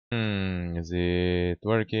Is it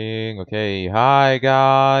working? Okay, hi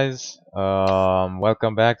guys.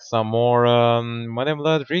 Welcome back to some more my name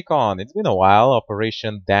is Recon. It's been a while.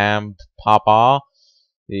 Operation Damned Papa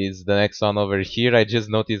is the next one over here. I just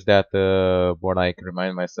noticed that when I can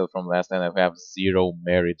remind myself from last time I have zero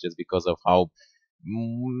merit just because of how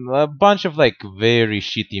a bunch of like very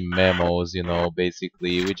shitty memos,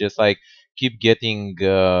 basically. We just like keep getting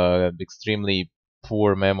extremely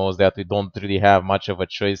poor memos that we don't really have much of a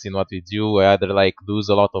choice in what we do. We either like lose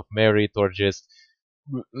a lot of merit or just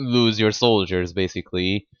lose your soldiers,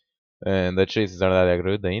 basically. And the choices are that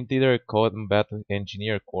good. The interior combat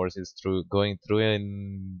engineer course is going through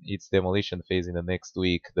in its demolition phase in the next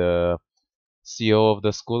week. The CEO of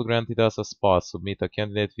the school granted us a spot. Submit a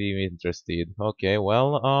candidate if we're interested. Okay,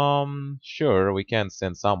 well, sure, we can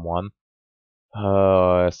send someone.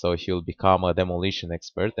 So he'll become a demolition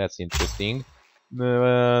expert. That's interesting.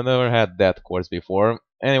 Never had that course before.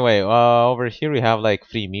 Anyway, over here we have like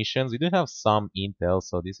 3 missions. We do have some intel,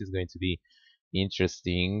 so this is going to be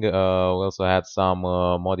interesting. We also had some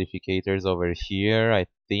modificators over here, I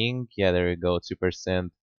think. Yeah, there we go, 2%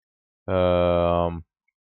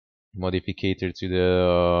 modificator to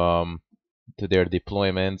their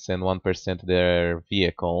deployments and 1% to their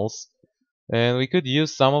vehicles. And we could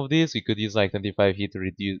use some of these. We could use like 25 heat to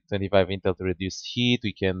reduce 25 intel to reduce heat.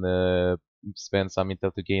 We can spend some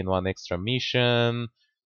intel to gain 1 extra mission,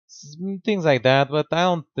 things like that. But I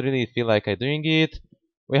don't really feel like I'm doing it.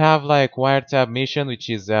 We have like wiretap mission, which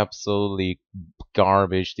is absolutely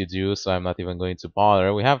garbage to do, so I'm not even going to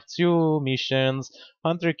bother. We have 2 missions,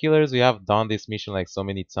 hunter killers. We have done this mission like so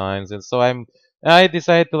many times, and so I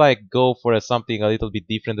decided to like go for something a little bit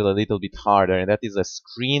different and a little bit harder, and that is a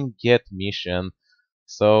screen get mission.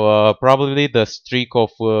 So probably the streak of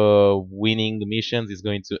winning missions is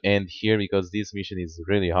going to end here because this mission is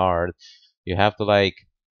really hard. You have to like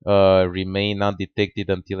remain undetected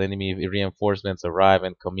until enemy reinforcements arrive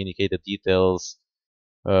and communicate the details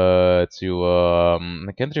to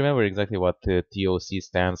I can't remember exactly what TOC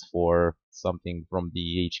stands for. Something from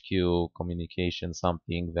the HQ communication,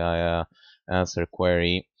 something via answer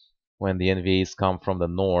query when the NVAs come from the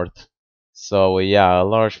north. So yeah, a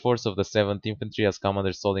large force of the 7th Infantry has come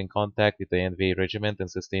under solid contact with the NVA regiment and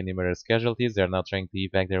sustained numerous casualties. They are now trying to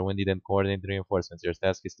evac their wounded and coordinate reinforcements. Your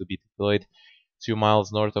task is to be deployed 2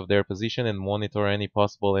 miles north of their position and monitor any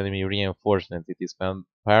possible enemy reinforcements. It is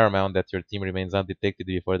paramount that your team remains undetected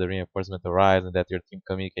before the reinforcement arrives and that your team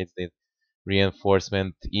communicates the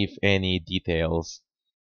reinforcement, if any, details.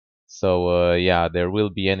 So yeah, there will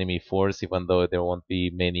be enemy force, even though there won't be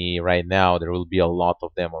many right now. There will be a lot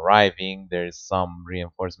of them arriving. There's some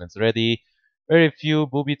reinforcements ready. Very few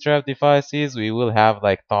booby trap devices. We will have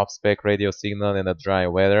like top spec radio signal in the dry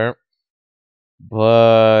weather.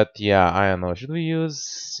 But yeah, I don't know. Should we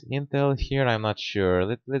use Intel here? I'm not sure.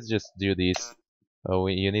 Let's just do this.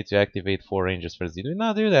 You need to activate 4 rangers first. Did we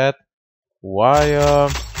not do that? Why?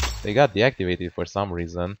 They got deactivated for some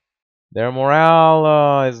reason. Their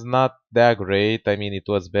morale is not that great. I mean, it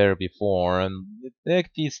was better before, and the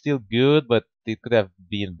is still good, but it could have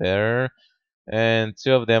been better. And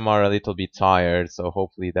 2 of them are a little bit tired, so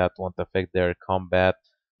hopefully that won't affect their combat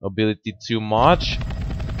ability too much.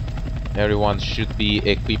 Everyone should be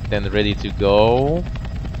equipped and ready to go.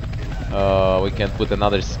 We can put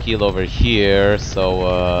another skill over here,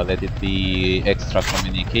 so let it be extra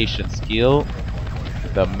communication skill.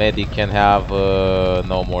 The medic can have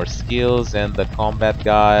no more skills, and the combat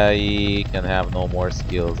guy can have no more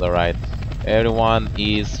skills. Alright, everyone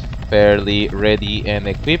is fairly ready and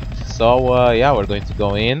equipped, so yeah, we're going to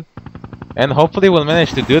go in. And hopefully we'll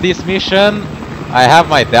manage to do this mission. I have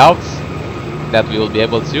my doubts that we will be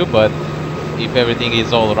able to, but if everything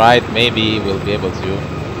is alright, maybe we'll be able to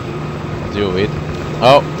do it.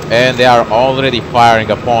 Oh, and they are already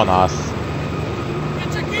firing upon us.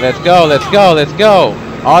 Let's go, let's go, let's go!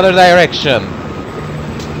 Other direction!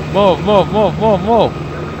 Move, move, move, move, move!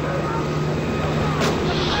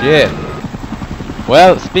 Shit.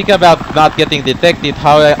 Well, speak about not getting detected,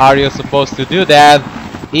 how are you supposed to do that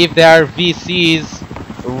if there are VCs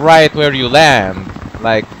right where you land?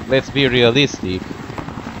 Like, let's be realistic.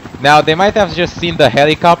 Now, they might have just seen the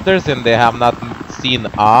helicopters and they have not seen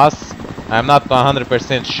us. I'm not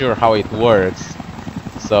 100% sure how it works.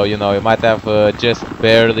 So, you know, you might have just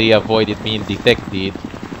barely avoided being detected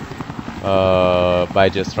by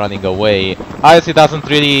just running away. Obviously, it doesn't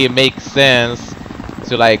really make sense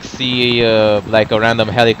to like see like a random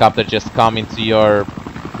helicopter just come into your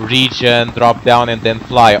region, drop down, and then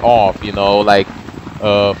fly off. You know, like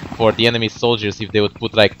for the enemy soldiers, if they would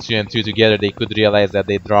put like 2 and 2 together, they could realize that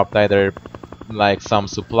they dropped either like some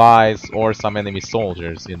supplies or some enemy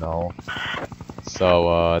soldiers, you know.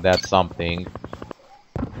 So that's something.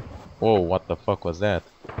 Whoa, what the fuck was that?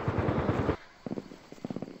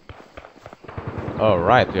 Oh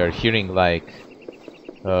right, we are hearing like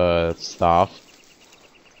stuff.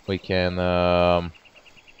 We can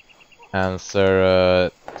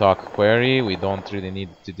answer talk query. We don't really need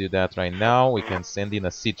to do that right now. We can send in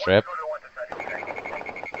a C-trap.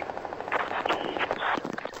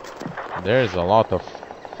 There's a lot of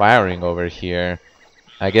firing over here.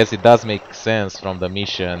 I guess it does make sense from the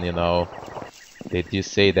mission, you know. They do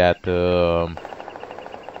say that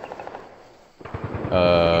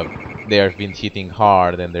they have been hitting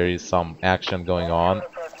hard and there is some action going on.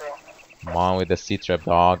 Come on with the C-trap,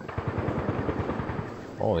 dog.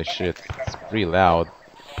 Holy shit, it's pretty loud.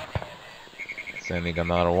 Sending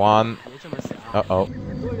another one. Uh-oh.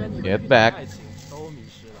 Get back.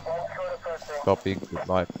 Copy, good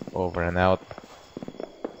luck, over and out.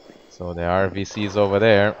 So there are VCs over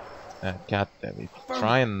there. God damn it.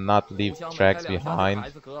 Try and not leave tracks behind.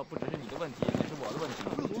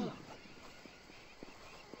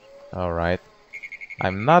 Alright.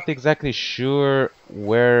 I'm not exactly sure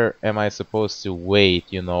where am I supposed to wait,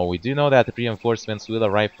 you know. We do know that reinforcements will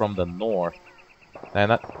arrive from the north.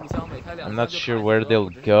 I'm not sure where they'll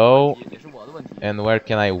go and where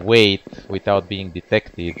can I wait without being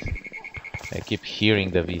detected. I keep hearing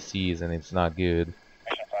the VCs and it's not good.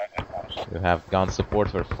 We have gun support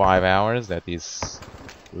for 5 hours, that is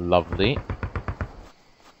lovely.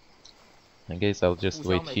 I guess I'll just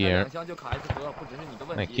wait here.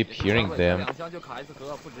 I keep hearing them.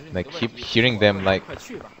 And I keep hearing them like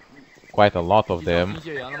quite a lot of them.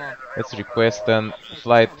 Let's request a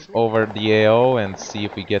flight over the AO and see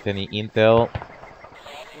if we get any intel.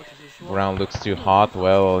 Ground looks too hot,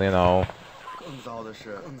 well, you know.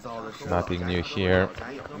 Nothing new here.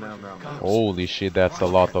 Holy shit, that's a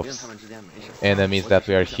lot of enemies that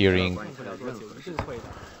we are hearing.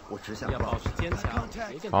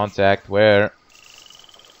 Contact, where?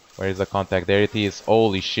 Where is the contact? There it is.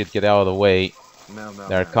 Holy shit, get out of the way.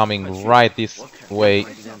 They're coming right this way.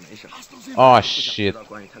 Oh shit.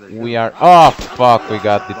 We are... Oh fuck, we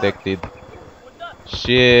got detected.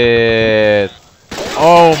 Shit.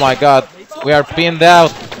 Oh my god. We are pinned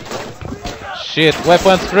out. Shit,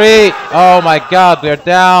 weapon 3! Oh my god, we are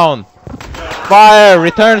down! Fire!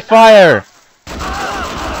 Return fire!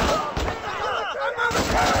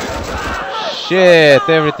 Shit,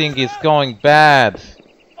 everything is going bad.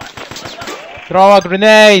 Throw a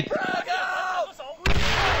grenade!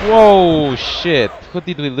 Whoa, shit. Who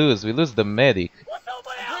did we lose? We lose the medic.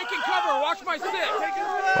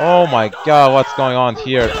 Oh my god, what's going on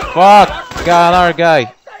here? Fuck! Got another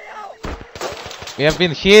guy. We have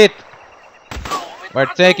been hit. We're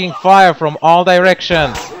taking fire from all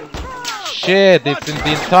directions. Shit, it's in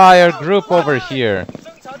the entire group over here.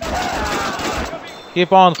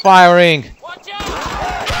 Keep on firing.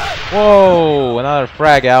 Whoa, another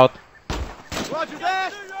frag out.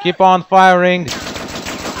 Keep on firing.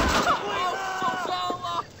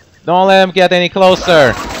 Don't let him get any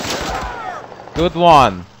closer. Good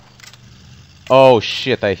one. Oh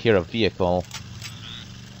shit, I hear a vehicle.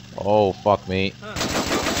 Oh, fuck me.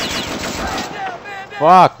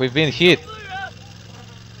 Fuck, we've been hit.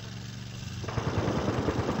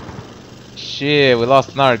 Shit, we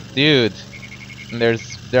lost another dude. And there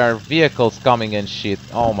are vehicles coming and shit.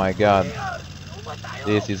 Oh my god.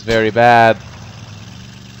 This is very bad.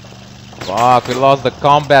 Fuck, we lost the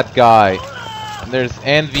combat guy. And there's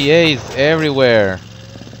NVAs everywhere.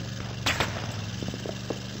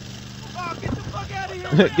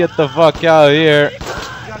 Get the fuck out of here.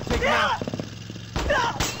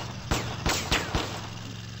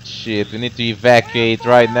 Shit, we need to evacuate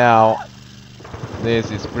right now.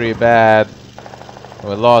 This is pretty bad.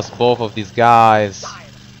 We lost both of these guys.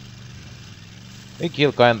 We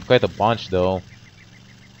killed quite a bunch though.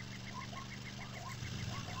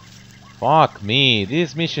 Fuck me,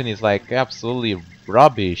 this mission is like absolutely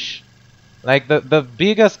rubbish. Like the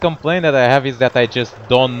biggest complaint that I have is that I just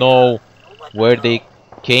don't know where they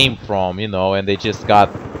came from, you know, and we just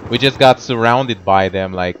got surrounded by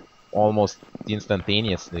them like almost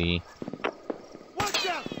instantaneously.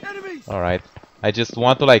 Alright. I just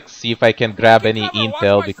want to like see if I can grab any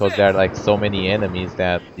intel because there are like so many enemies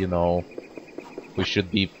that, you know, we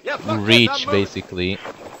should be reach basically.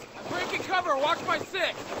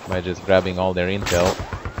 By just grabbing all their intel.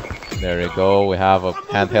 There we go, we have a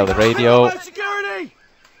handheld radio.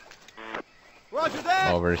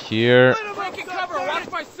 Over here.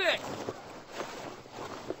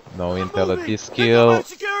 No intel at this kill.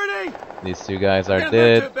 These two guys are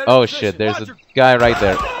dead. Oh shit, there's a guy right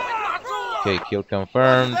there. Okay, kill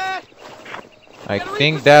confirmed. I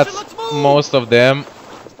think that's most of them.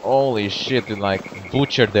 Holy shit, we like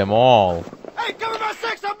butchered them all. Hey, cover my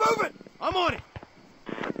 6, I'm moving! I'm on it!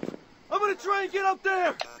 I'm gonna try and get up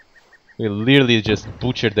there! We literally just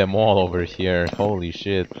butchered them all over here. Holy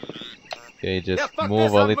shit. Okay, just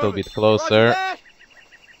move a little bit closer.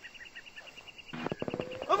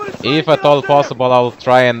 If at all possible, I'll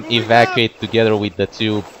try and evacuate together with the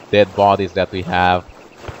 2 dead bodies that we have.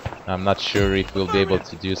 I'm not sure if we'll be able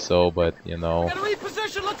to do so, but you know. Gotta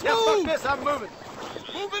reposition, let's move! Fuck this, I'm moving!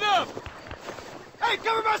 Moving up! Hey,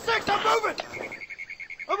 cover my 6, I'm moving!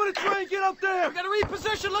 I'm gonna try and get up there! We gotta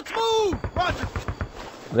reposition, let's move! Roger!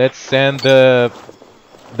 Let's send the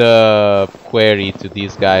query to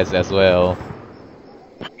these guys as well.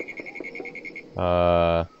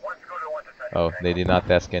 Oh, they did not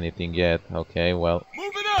ask anything yet. Okay, well.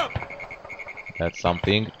 Moving up! That's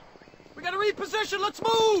something. We gotta reposition, let's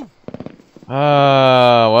move!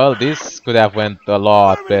 Well, this could have went a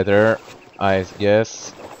lot better, I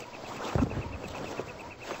guess.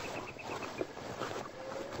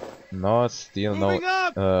 No, still no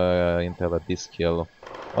intel at this kill.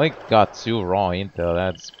 Only got 2 raw intel,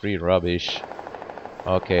 that's pretty rubbish.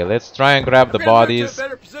 Okay, let's try and grab the bodies.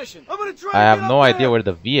 I have no idea where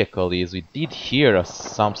the vehicle is. We did hear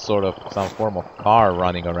some form of car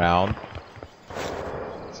running around.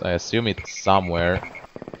 So I assume it's somewhere.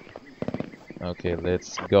 Okay,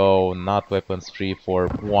 let's go not weapons free for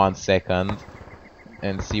 1 second.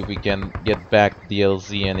 And see if we can get back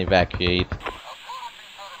DLZ and evacuate.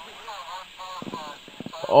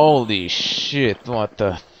 Holy shit, what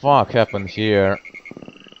the fuck happened here?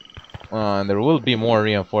 And there will be more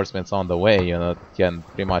reinforcements on the way, you know, can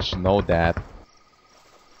pretty much know that.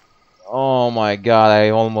 Oh my god, I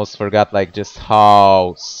almost forgot like just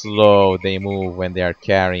how slow they move when they are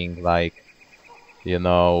carrying like, you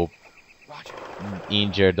know,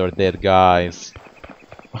 injured or dead guys.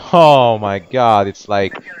 Oh my god, it's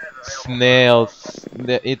like snails.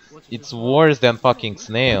 It's worse than fucking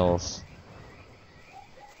snails.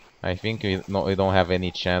 I think we don't have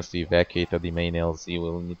any chance to evacuate the main LZ.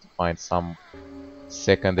 We'll need to find some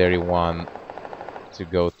secondary one to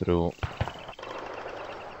go through.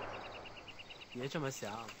 At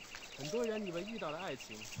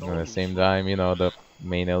the same time, you know, the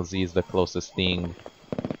main LZ is the closest thing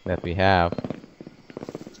that we have.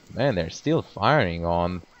 Man, they're still firing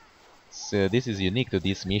on. So this is unique to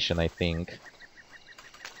this mission, I think.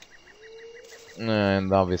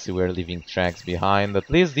 And obviously we're leaving tracks behind. At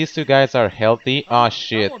least these 2 guys are healthy. Ah,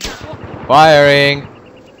 shit. Firing!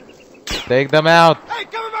 Take them out! Hey,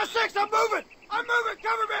 cover my 6, I'm moving! I'm moving,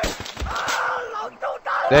 cover me!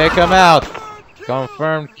 Take them out!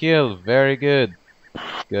 Confirmed kill, very good.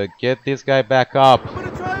 Good. Get this guy back up.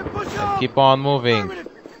 And keep on moving.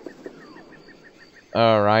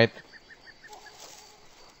 Alright.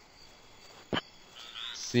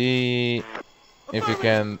 See if you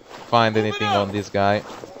can find anything on this guy.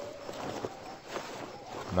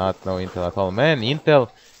 No intel at all. Man, intel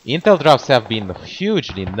drops have been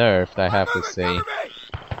hugely nerfed, I have to say.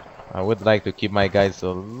 I would like to keep my guys a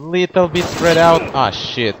little bit spread out. Ah,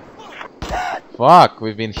 shit. Fuck,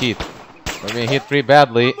 we've been hit. We've been hit pretty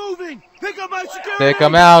badly. Take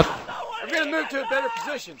them out. I'm gonna move to a better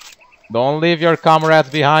position. Don't leave your comrades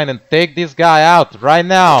behind and take this guy out right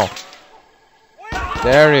now.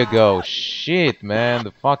 There you go. Shit, man.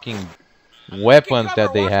 The fucking weapons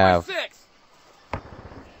that they have.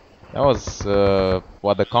 That was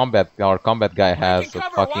what our combat guy has. A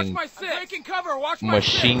fucking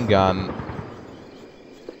machine gun.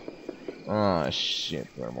 Oh shit,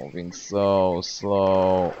 we're moving so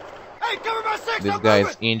slow. This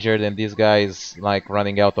guy's injured and this guy is like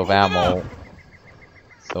running out of ammo.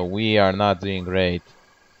 So we are not doing great.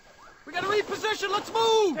 We gotta reposition, let's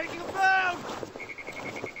move! Taking them down!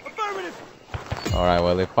 Affirmative! Alright,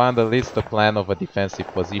 well, we found at least a plan of a defensive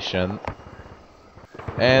position.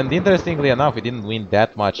 And interestingly enough, we didn't win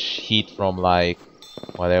that much heat from like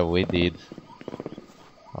whatever we did.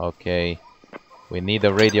 Okay. We need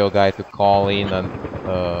a radio guy to call in an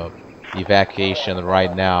evacuation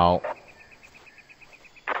right now.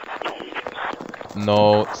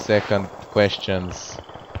 No second questions.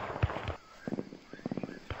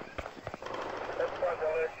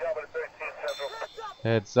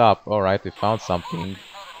 Heads up. Alright, we found something.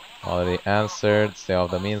 Already answered. Stay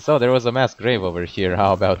off the means. Oh, there was a mass grave over here.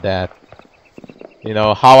 How about that? You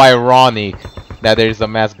know, how ironic that there is a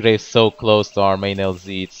mass grave so close to our main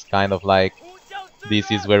LZ. It's kind of like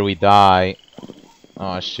this is where we die.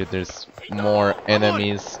 Oh shit, there's more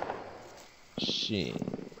enemies. Shit.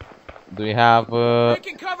 Do we have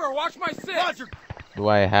taking cover, watch my 6. Do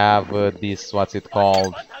I have this, what's it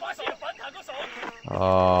called?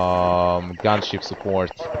 Gunship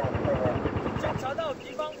support.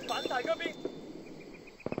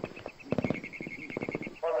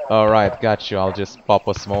 Alright, got you. I'll just pop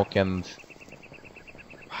a smoke and...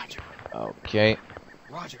 Okay.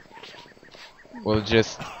 We'll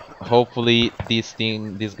just... Hopefully these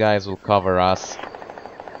guys will cover us.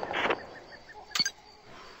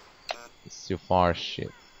 It's too far,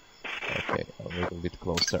 shit. Okay, a little bit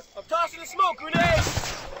closer. I'm tossing a smoke grenade!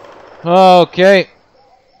 Okay.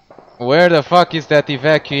 Where the fuck is that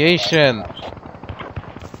evacuation?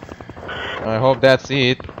 I hope that's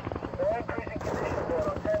it.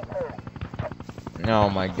 Oh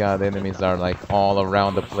my god, enemies are like all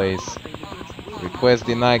around the place. Request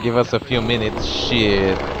denied, give us a few minutes.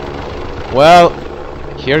 Shit. Well,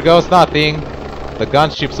 here goes nothing. The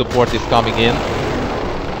gunship support is coming in.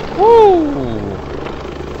 Woo!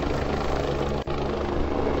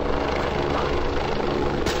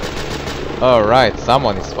 Alright,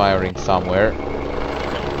 someone is firing somewhere.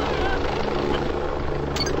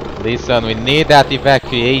 Listen, we need that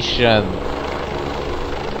evacuation.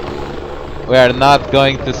 We are not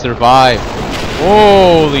going to survive.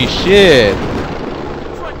 Holy shit!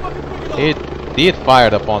 It did fire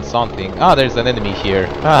upon something. Ah, there's an enemy here.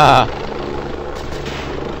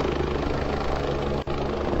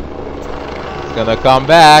 It's gonna come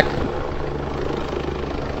back.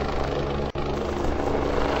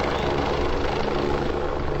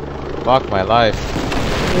 Fuck my life.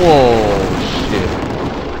 Whoa, shit.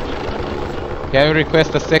 Can we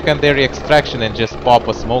request a secondary extraction and just pop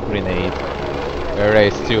a smoke grenade?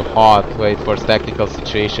 Alright, it's too hot. Wait for tactical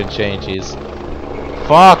situation changes.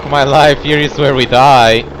 Fuck my life, here is where we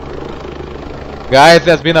die. Guys,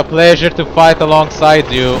 it's been a pleasure to fight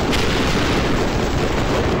alongside you.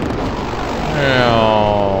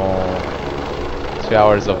 Oh. 2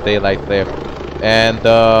 hours of daylight left. And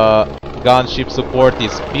gunship support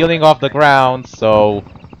is peeling off the ground, so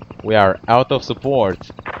we are out of support.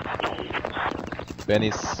 If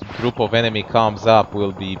any group of enemy comes up,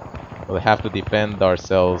 we'll have to defend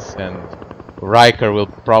ourselves, and Riker will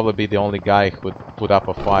probably be the only guy who would put up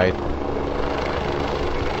a fight.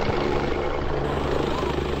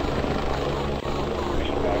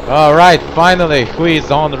 Alright, finally, who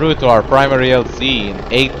is en route to our primary LZ in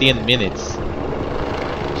 18 minutes?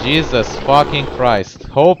 Jesus fucking Christ.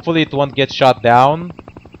 Hopefully it won't get shot down.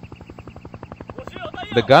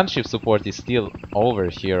 The gunship support is still over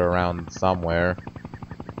here around somewhere.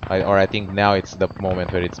 I think now it's the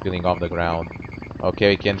moment where it's peeling off the ground. Okay,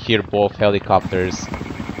 we can hear both helicopters.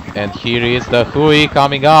 And here is the Hui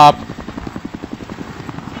coming up.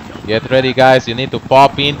 Get ready, guys. You need to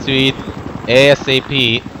pop into it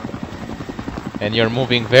ASAP. And you're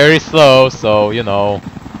moving very slow, so, you know.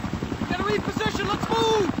 Gotta reposition, let's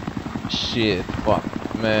move! Shit, fuck,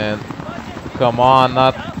 man. Come on,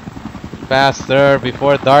 not faster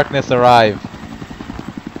before darkness arrives.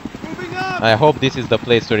 Moving up! I hope this is the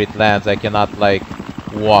place where it lands. I cannot, like,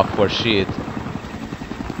 walk for shit.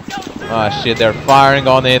 Ah, shit, they're firing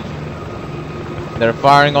on it. They're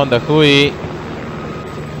firing on the Hui.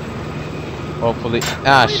 Hopefully.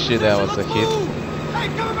 Ah, shit, that was a hit. Hey,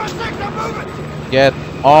 cover my six, I'm moving! Get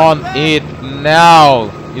on it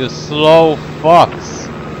now, you slow fucks.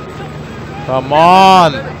 Come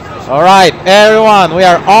on. Alright, everyone, we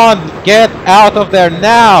are on. Get out of there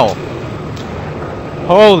now.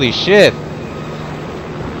 Holy shit.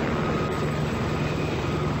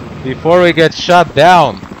 Before we get shot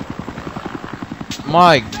down.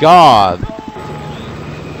 My god.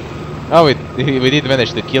 Oh, we did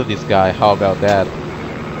manage to kill this guy. How about that?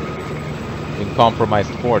 Been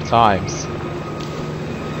compromised 4 times.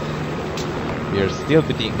 We are still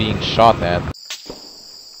being shot at.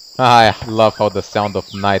 I love how the sound of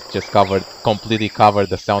night just completely covered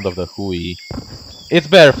the sound of the Hui. It's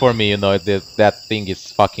better for me, you know, that thing is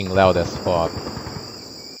fucking loud as fuck.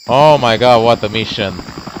 Oh my god, what a mission.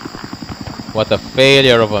 What a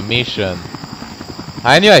failure of a mission.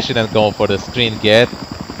 I knew I shouldn't go for the screen yet.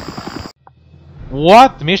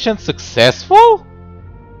 What? Mission successful?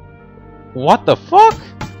 What the fuck?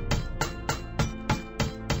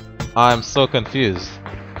 I'm so confused.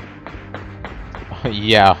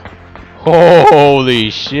 Yeah. Holy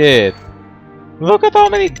shit. Look at how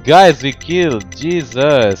many guys we killed.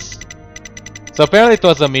 Jesus. So apparently it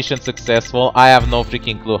was a mission successful. I have no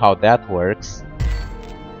freaking clue how that works.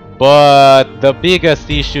 But the biggest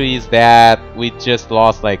issue is that we just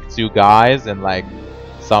lost like 2 guys and like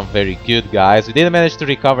some very good guys. We didn't manage to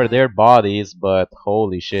recover their bodies, but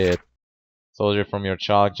holy shit. Soldier from your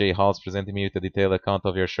chalk, J. Halls, presenting me with a detailed account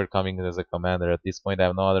of your shortcomings as a commander. At this point, I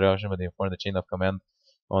have no other option but to inform the chain of command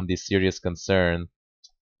on this serious concern.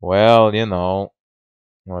 Well, you know,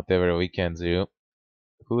 whatever we can do.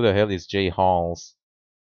 Who the hell is J. Halls?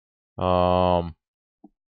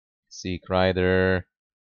 Seek Rider,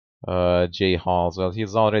 J. Halls. Well,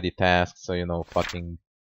 he's already tasked, so you know, fucking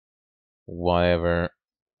whatever.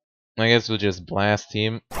 I guess we'll just blast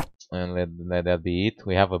him and let that be it.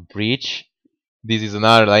 We have a breach. This is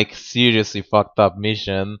another like seriously fucked up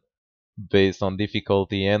mission based on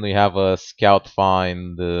difficulty, and we have a scout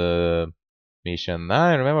find mission.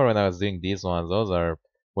 I remember when I was doing these ones; those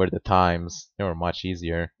were the times. They were much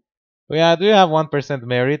easier. But yeah, I do have 1%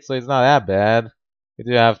 merit, so it's not that bad. We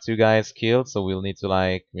do have 2 guys killed, so we'll need to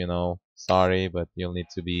like, you know, sorry, but you'll need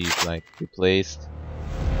to be like replaced.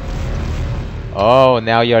 Oh,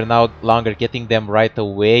 now you're no longer getting them right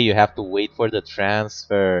away. You have to wait for the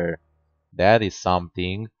transfer. That is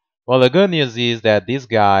something. Well, the good news is that this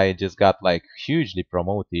guy just got like hugely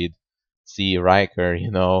promoted. See Riker, you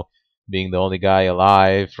know, being the only guy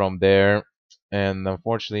alive from there. And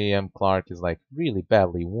unfortunately, M. Clark is like really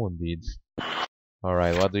badly wounded.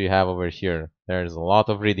 Alright, what do you have over here? There's a lot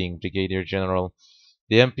of reading, Brigadier General.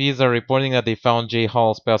 The MPs are reporting that they found J.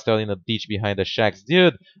 Halls passed out in a ditch behind the shacks.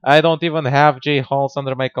 Dude, I don't even have J. Halls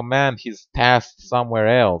under my command. He's tasked somewhere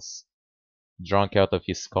else. Drunk out of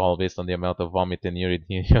his skull based on the amount of vomit and urine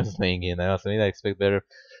he was laying in. I also need to expect better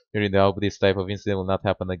during the hope this type of incident will not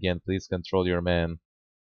happen again. Please control your men.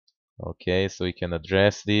 Okay, so we can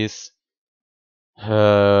address this. We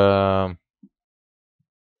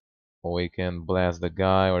can blast the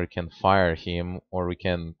guy, or we can fire him, or we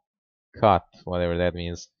can cut, whatever that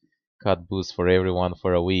means. Cut boost for everyone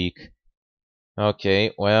for a week.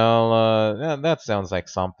 Okay, well, that sounds like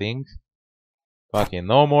something. Fucking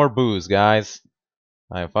no more booze, guys.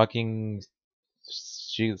 I'm fucking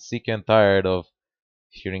sick and tired of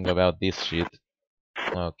hearing about this shit.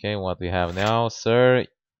 Okay, what we have now, sir?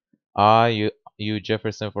 You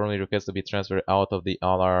Jefferson formally request to be transferred out of the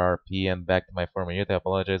LRRP and back to my former unit. I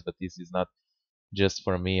apologize, but this is not just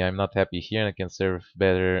for me. I'm not happy here and I can serve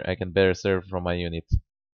better. I can better serve from my unit.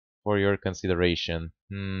 For your consideration.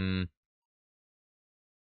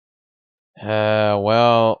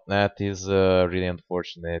 Well, that is really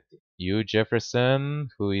unfortunate. You Jefferson?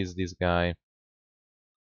 Who is this guy?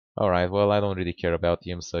 Alright, well, I don't really care about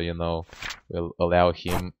him, so you know, we'll allow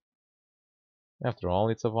him. After all,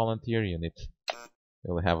 it's a volunteer unit.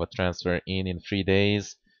 We'll have a transfer in 3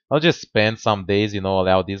 days. I'll just spend some days, you know,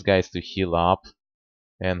 allow these guys to heal up.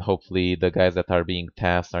 And hopefully the guys that are being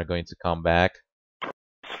tasked are going to come back.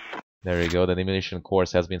 There we go, the demolition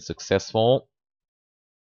course has been successful.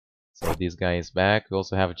 So this guy is back. We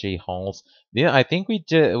also have J. Halls. Yeah, I think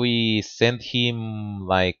we sent him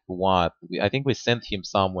like what? I think we sent him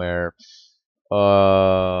somewhere.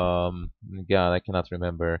 God, I cannot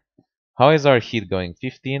remember. How is our heat going?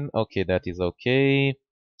 15? Okay, that is okay.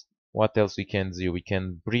 What else we can do? We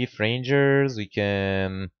can brief rangers. We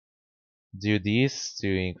can do this to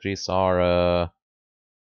increase our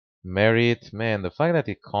merit. Man, the fact that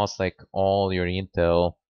it costs like all your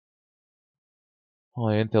intel.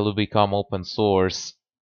 All your intel will become open source.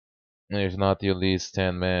 If not, you lose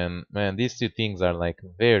 10 man. Man, these two things are like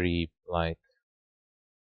very like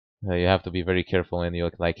you have to be very careful when you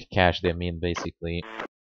like cash them in basically.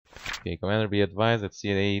 Okay, Commander, be advised that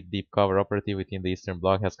CIA deep cover operative within the Eastern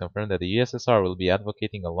Bloc has confirmed that the USSR will be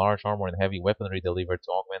advocating a large armor and heavy weaponry delivered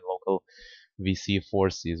to augment local VC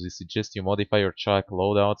forces. We suggest you modify your truck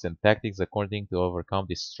loadouts and tactics according to overcome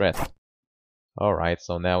this threat. Alright,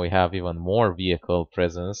 so now we have even more vehicle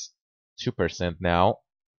presence. 2% now.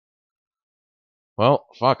 Well,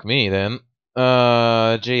 fuck me then.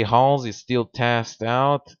 J. Halls is still tasked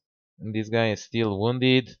out. And this guy is still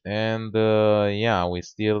wounded. And yeah, we're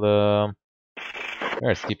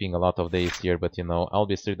skipping a lot of days here, but you know, I'll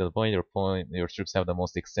be straight to the point. Your troops have the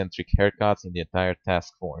most eccentric haircuts in the entire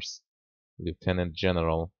task force. Lieutenant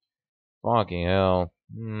General. Fucking hell.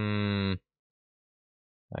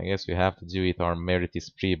 I guess we have to do it. Our merit is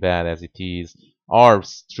pretty bad as it is. Our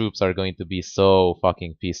troops are going to be so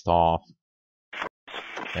fucking pissed off.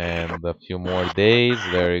 And a few more days.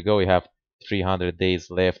 There you go. We have 300 days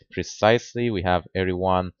left precisely. We have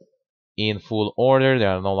everyone in full order. They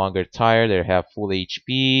are no longer tired. They have full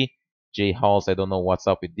HP. J. Halls, I don't know what's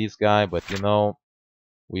up with this guy, but you know,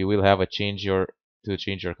 we will have a change your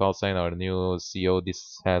call sign. Our new CEO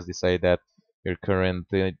has decided that your current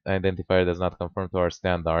identifier does not conform to our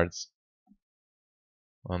standards.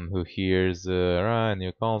 Who hears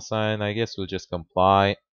new call sign? I guess we'll just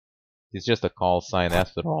comply. It's just a call sign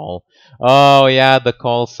after all. Oh yeah, the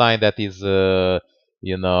call sign that is said,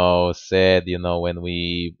 when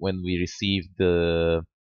we received the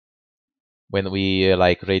when we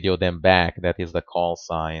like radio them back, that is the call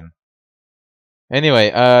sign.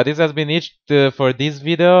 Anyway, this has been it for this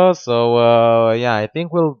video. So yeah, I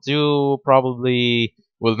think we'll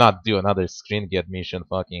not do another screen get mission.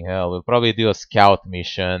 Fucking hell, we'll probably do a scout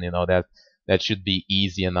mission. That should be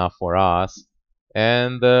easy enough for us.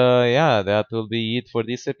 And yeah, that will be it for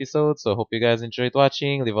this episode. So hope you guys enjoyed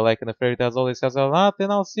watching. Leave a like and a favorite as always, has a lot,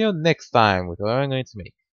 and I'll see you next time with what I'm going to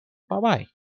make. Bye bye.